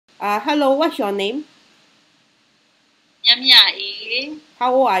Hello, what's your name? Mya Mya Aye,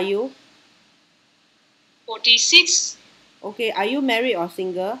 How old are you? 46, Okay, are you married or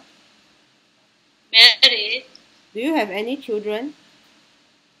single? married. Do you have any children?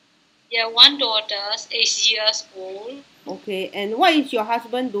 Yeah, one daughter, 8 years old, Okay, and what is your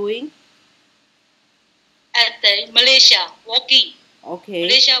husband doing? at the Malaysia working. Okay,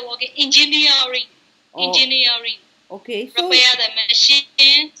 Malaysia working engineering, oh, engineering. okay, so Repair the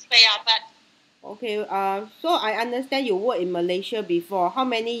machine, spare part. okay, so I understand you work in Malaysia before. How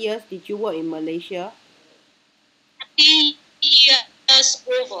many years did you work in Malaysia? 30 years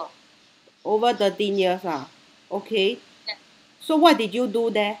over. Over 13 years, ah. Okay, Yeah. so what did you do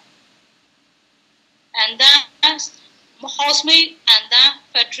there? And then housemaid and then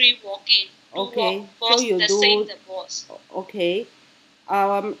factory working. Do work, Okay, so boss you the same do, the boss. okay.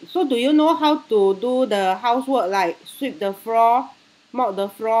 So do you know how to do the housework like sweep the floor, mop the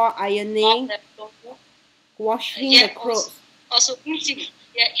floor, Mop ironing, the floor. washing the Yeah, also, clothes? also easy.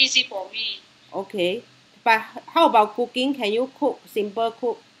 Yeah, easy for me. Okay. But how about cooking? Can you cook simple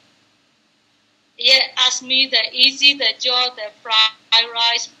cook? Yeah, ask me the easy the job the fried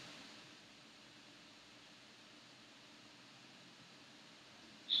rice,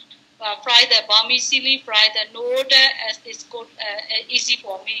 fry the vermicelli, fry the noodle as it's good, easy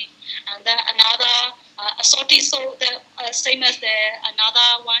for me. And then another salty so the same as the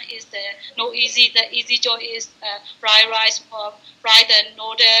another one is the no easy. The easy job is fried rice, fry the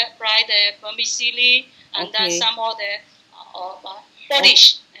noodle, fry the vermicelli, and then Okay. some other Oh,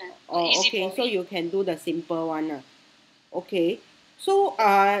 polish. Easy okay. for So me. you can do the simple one. Okay. So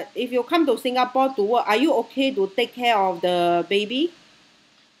if you come to Singapore to work, are you okay to take care of the baby?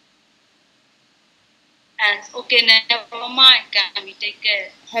 And okay, never mind. Can we take care?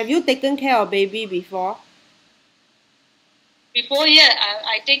 Have you taken care of baby before? Before yeah,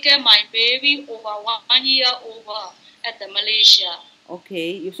 I take care my baby over 1 year over at the Malaysia.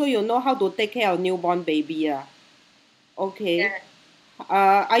 Okay. So you know how to take care of newborn baby. Okay. Yeah.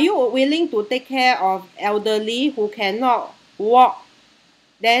 Are you willing to take care of elderly who cannot walk,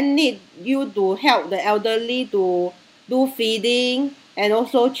 then need you to help the elderly to do feeding and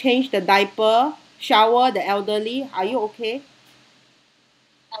also change the diaper, shower the elderly? Are you okay?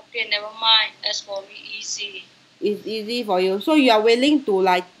 Okay, never mind. That's for me easy. It's easy for you. So you are willing to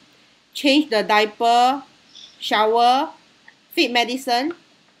like change the diaper, shower, feed medicine?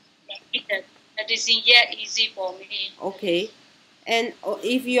 That is yeah easy for me. That is. Okay. And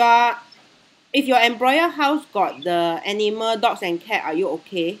if your employer house got the animal, dogs and cat, are you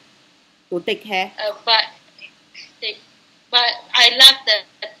okay to take care? But they, but I love the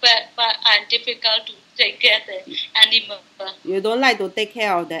but I'm difficult to take care the animal. You don't like to take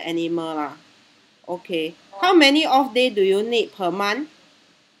care of the animal lah. Okay. How Uh, many off day do you need per month?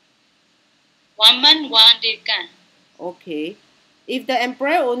 1 month, 1 day can. Okay. If the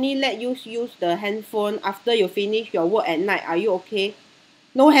employer only let you use the handphone after you finish your work at night, are you okay?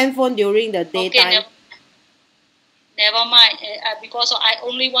 No handphone during the Okay, daytime. never mind. Because I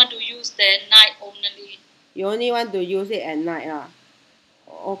only want to use the night only. You only want to use it at night lah.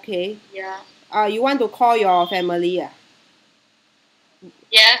 Okay. Yeah. You want to call your family ah?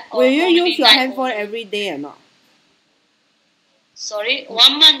 Yeah, Will or you use only your night handphone only. every day or not? Sorry,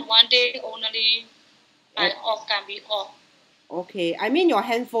 1 month, 1 day only. I Oh, off can be off. okay. I mean your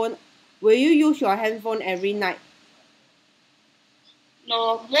handphone. Will you use your handphone every night?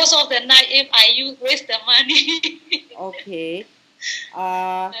 No, most of the night if I use waste the money. Okay.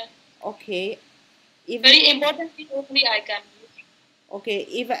 Uh, okay. If Very important thing only I can use. Okay,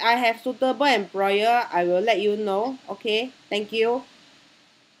 if I have suitable employer, I will let you know. Okay, thank you.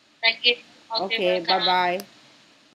 Thank you. Okay, Okay, bye welcome. bye.